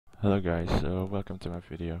Hello guys, welcome to my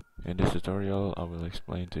video. In this tutorial I will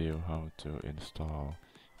explain to you how to install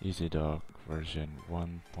EZDok version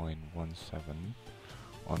 1.17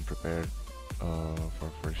 on prepared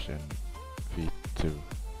for version V2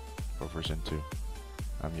 for version 2.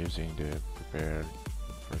 I'm using the prepared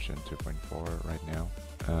version 2.4 right now.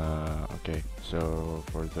 Okay, so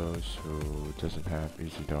for those who doesn't have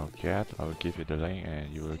EZDok yet, I'll give you the link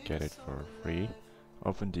and you will get it for free.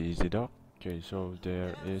 Open the EZDok. Okay, so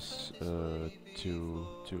there is two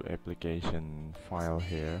application file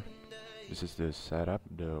here. This is the setup,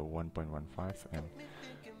 the 1.15, and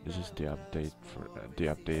this is the update for the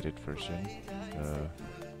updated version,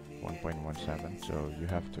 1.17. So you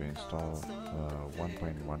have to install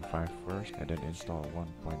 1.15 first, and then install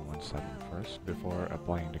 1.17 first before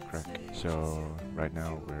applying the crack. So right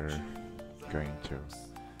now we're going to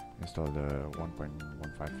install the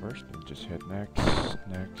 1.15 first, and just hit next,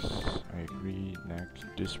 I agree, next.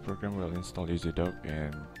 This program will install EZDok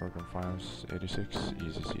in program files 86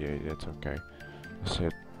 EZCA, that's okay. Let's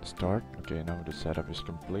hit start. Okay, now the setup is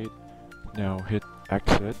complete. Now hit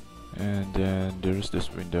exit, and then there's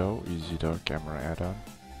this window, EZDok camera add-on.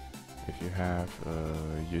 If you have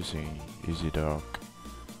using EZDok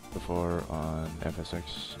before on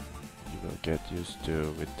FSX, you will get used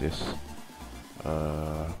to with this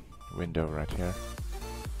window right here.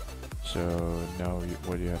 So now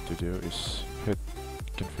what you have to do is hit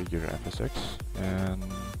configure FSX and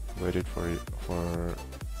wait it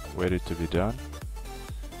wait it to be done,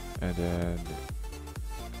 and then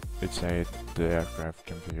it said the aircraft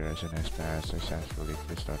configuration has passed successfully.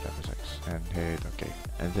 Please start FSX and hit OK.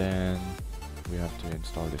 And then we have to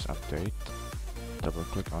install this update. Double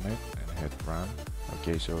click on it and hit run.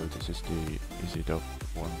 Okay, so this is the EZDok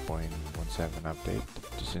 1.17 update.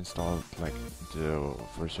 Just install like the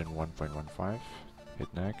version 1.15.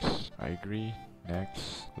 Hit next, I agree,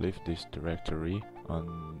 next. Leave this directory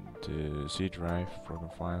on the C drive,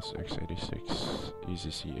 program files x86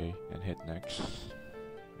 EZCA, and hit next,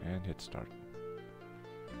 and hit start,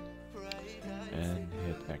 and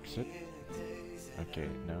hit exit. Okay,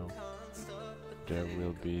 now there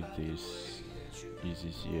will be this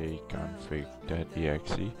EZCA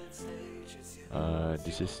config.exe.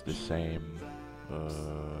 This is the same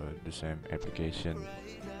application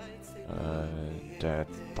that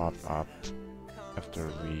popped up after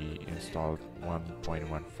we installed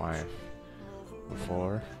 1.15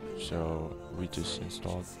 before. So we just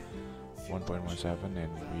installed 1.17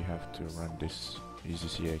 and we have to run this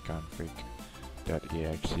EZCA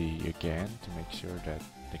config.exe again to make sure that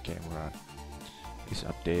the camera is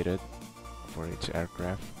updated for each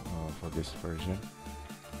aircraft for this version.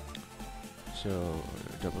 So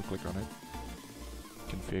double click on it,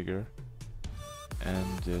 configure,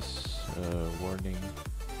 and this warning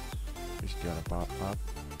is gonna pop up.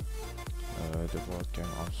 The board can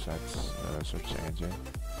offset search engine,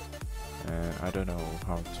 and I don't know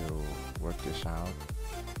how to work this out,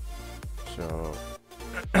 so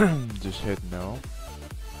just hit no.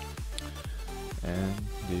 And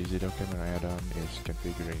the EZDok camera add-on is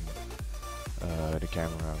configuring the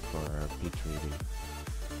camera for P3D,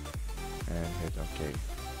 and hit OK.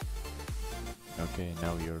 Okay,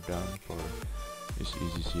 now you're done for this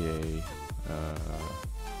EZCA,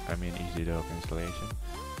 EZDok installation,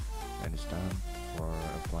 and it's time for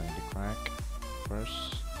applying the crack.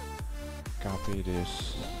 First, copy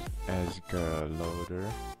this EZDok loader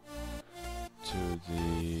to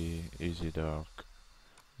the EZDok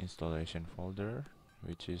installation folder,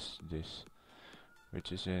 which is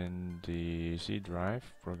in the C drive,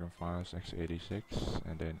 program files x86,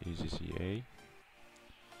 and then EZCA.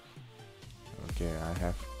 Okay, I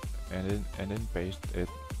have, and then paste it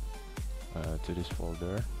to this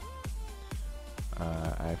folder.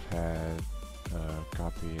 I've had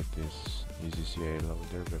copied this EZCA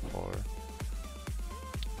loader before,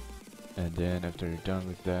 and then after you're done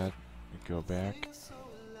with that, you go back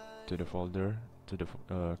to the folder, to the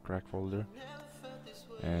crack folder,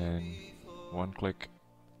 and one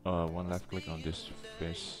left click on this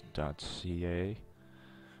fish.ca,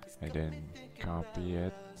 and then copy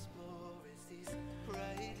it.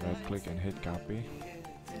 Right click and hit copy,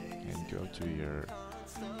 and go to your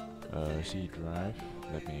C drive.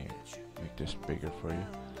 Let me make this bigger for you.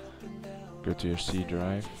 Go to your C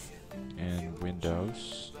drive and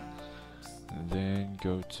Windows, and then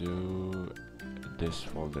go to this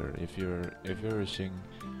folder. If you're using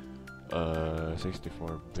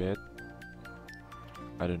 64-bit,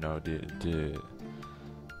 I don't know, the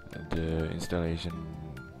installation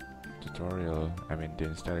tutorial, the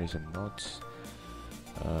installation notes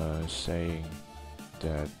saying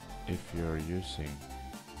that if you're using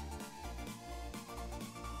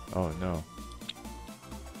Oh no.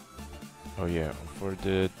 Oh yeah, for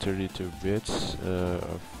the 32 bits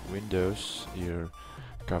of Windows, you're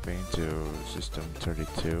copying to system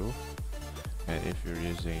 32, and if you're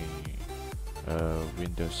using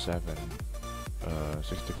Windows 7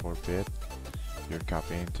 64-bit, you're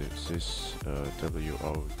copying to sys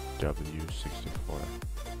WOW64.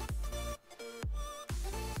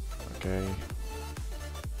 Okay,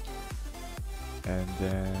 and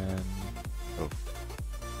then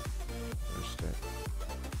where's that?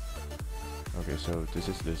 Okay, so this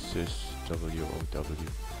is the sys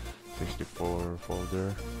WOW64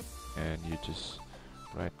 folder, and you just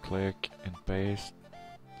right click and paste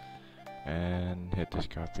and hit this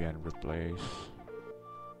copy and replace.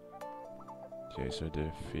 Okay, so the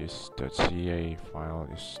fis.ca file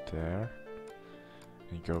is there,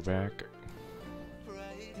 and go back.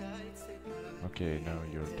 Okay, now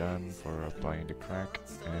you're done for applying the crack,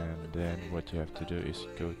 and then what you have to do is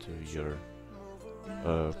go to your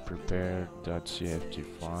prepare.cfg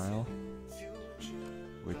file,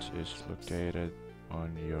 which is located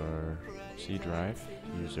on your C drive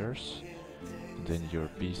users, then your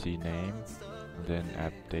PC name, then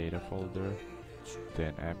app data folder,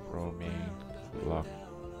 then app roaming,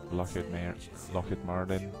 Lockheed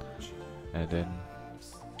Martin, and then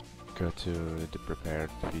go to the prepared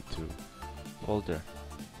v2 folder,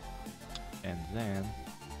 and then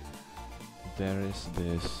there is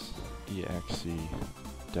this exe.xml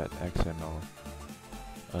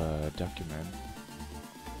document.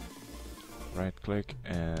 Right click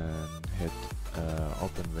and hit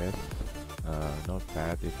open with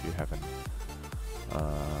Notepad if you haven't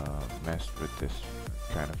messed with this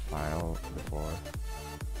kind of file before,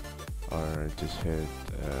 or just hit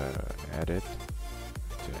edit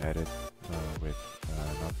to edit with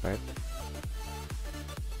Notepad.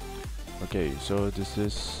 Okay, so this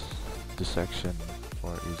is the section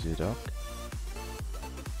for EZDok,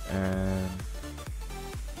 and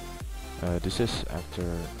this is after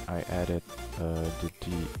I added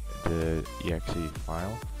the exe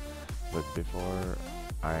file, but before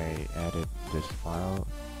I added this file,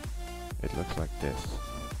 it looks like this.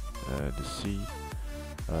 The C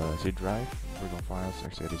drive, program files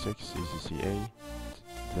x86, EZCA,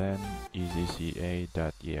 then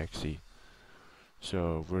EZCA.exe.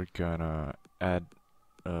 So we're gonna add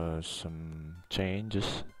some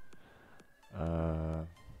changes,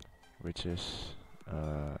 which is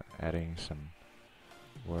adding some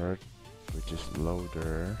word, which is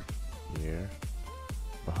loader here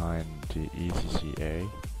behind the EZCA.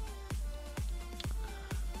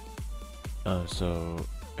 So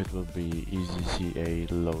it will be EZCA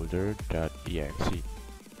loader.exe.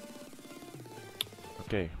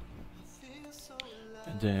 Okay,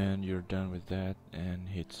 and then you're done with that, and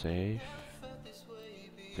hit save,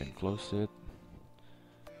 then close it.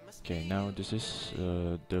 Okay, now this is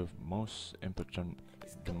the most important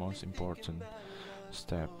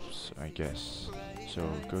steps, I guess. So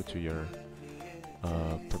go to your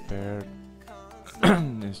prepared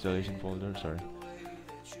installation folder, to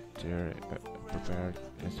your prepared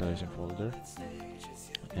installation folder,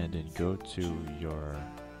 and then go to your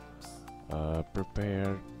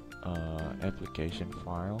prepared application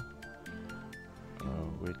file,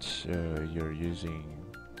 which you're using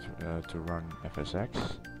to run FSX.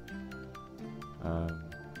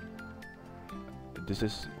 This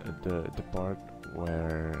is the part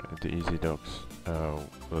where the EZDoks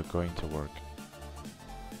will going to work.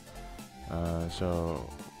 So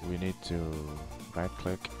we need to right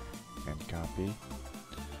click and copy,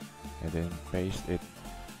 and then paste it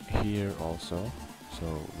here also. So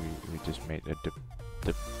we just made a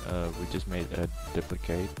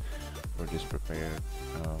duplicate for this prepared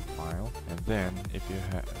file, and then if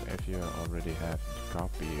you already have the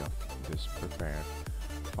copy of this prepared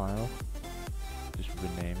file, just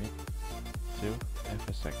rename it to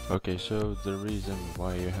FSX. Okay, so the reason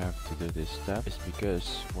why you have to do this step is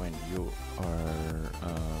because when you are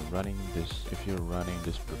running this, if you're running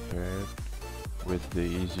this prepared with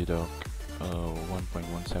the EZDok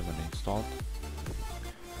 1.17 installed,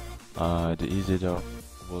 the EZDok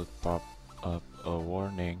will pop up a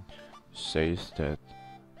warning says that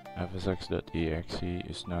fsx.exe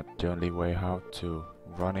is not the only way how to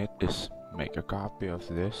run it. Is make a copy of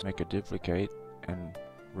this, make a duplicate, and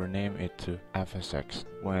rename it to FSX.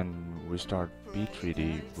 When we start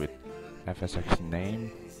P3D with FSX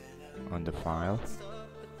name on the file,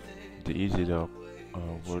 the EZDok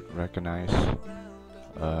would recognize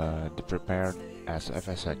the prepared as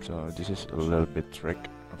FSX. So this is a little bit trick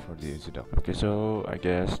for the EZDok. Okay, so I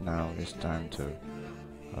guess now it's time to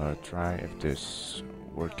try if this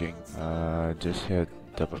working. Just hit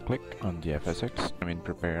double click on the FSX. I mean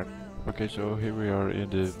prepared. Okay, so here we are in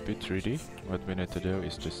the P3D. What we need to do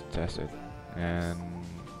is just test it, and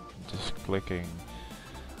just clicking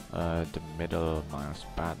the middle mouse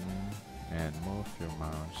button and move your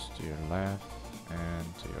mouse to your left and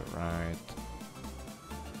to your right,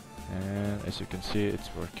 and as you can see it's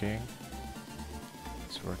working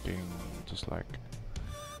just like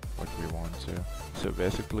what we want to. So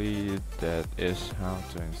basically that is how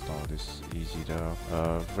to install this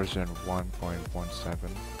EZDok version 1.17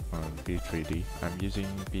 on P3D. I'm using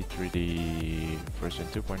P3D version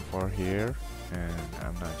 2.4 here, and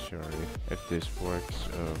I'm not sure if this works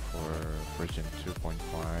for version 2.5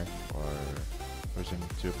 or version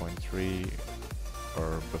 2.3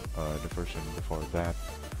 or the version before that,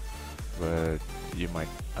 but you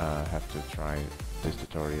might have to try this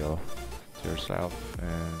tutorial to yourself,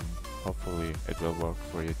 and hopefully it will work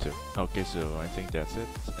for you too. Okay, so I think that's it,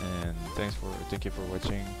 and thank you for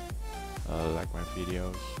watching. Like my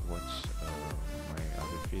videos, watch my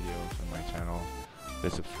other videos on my channel.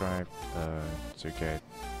 Please subscribe to get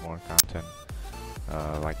more content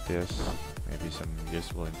like this, maybe some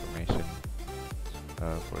useful information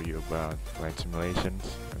for you about flight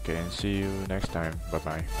simulations. Okay, and see you next time. Bye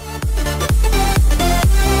bye.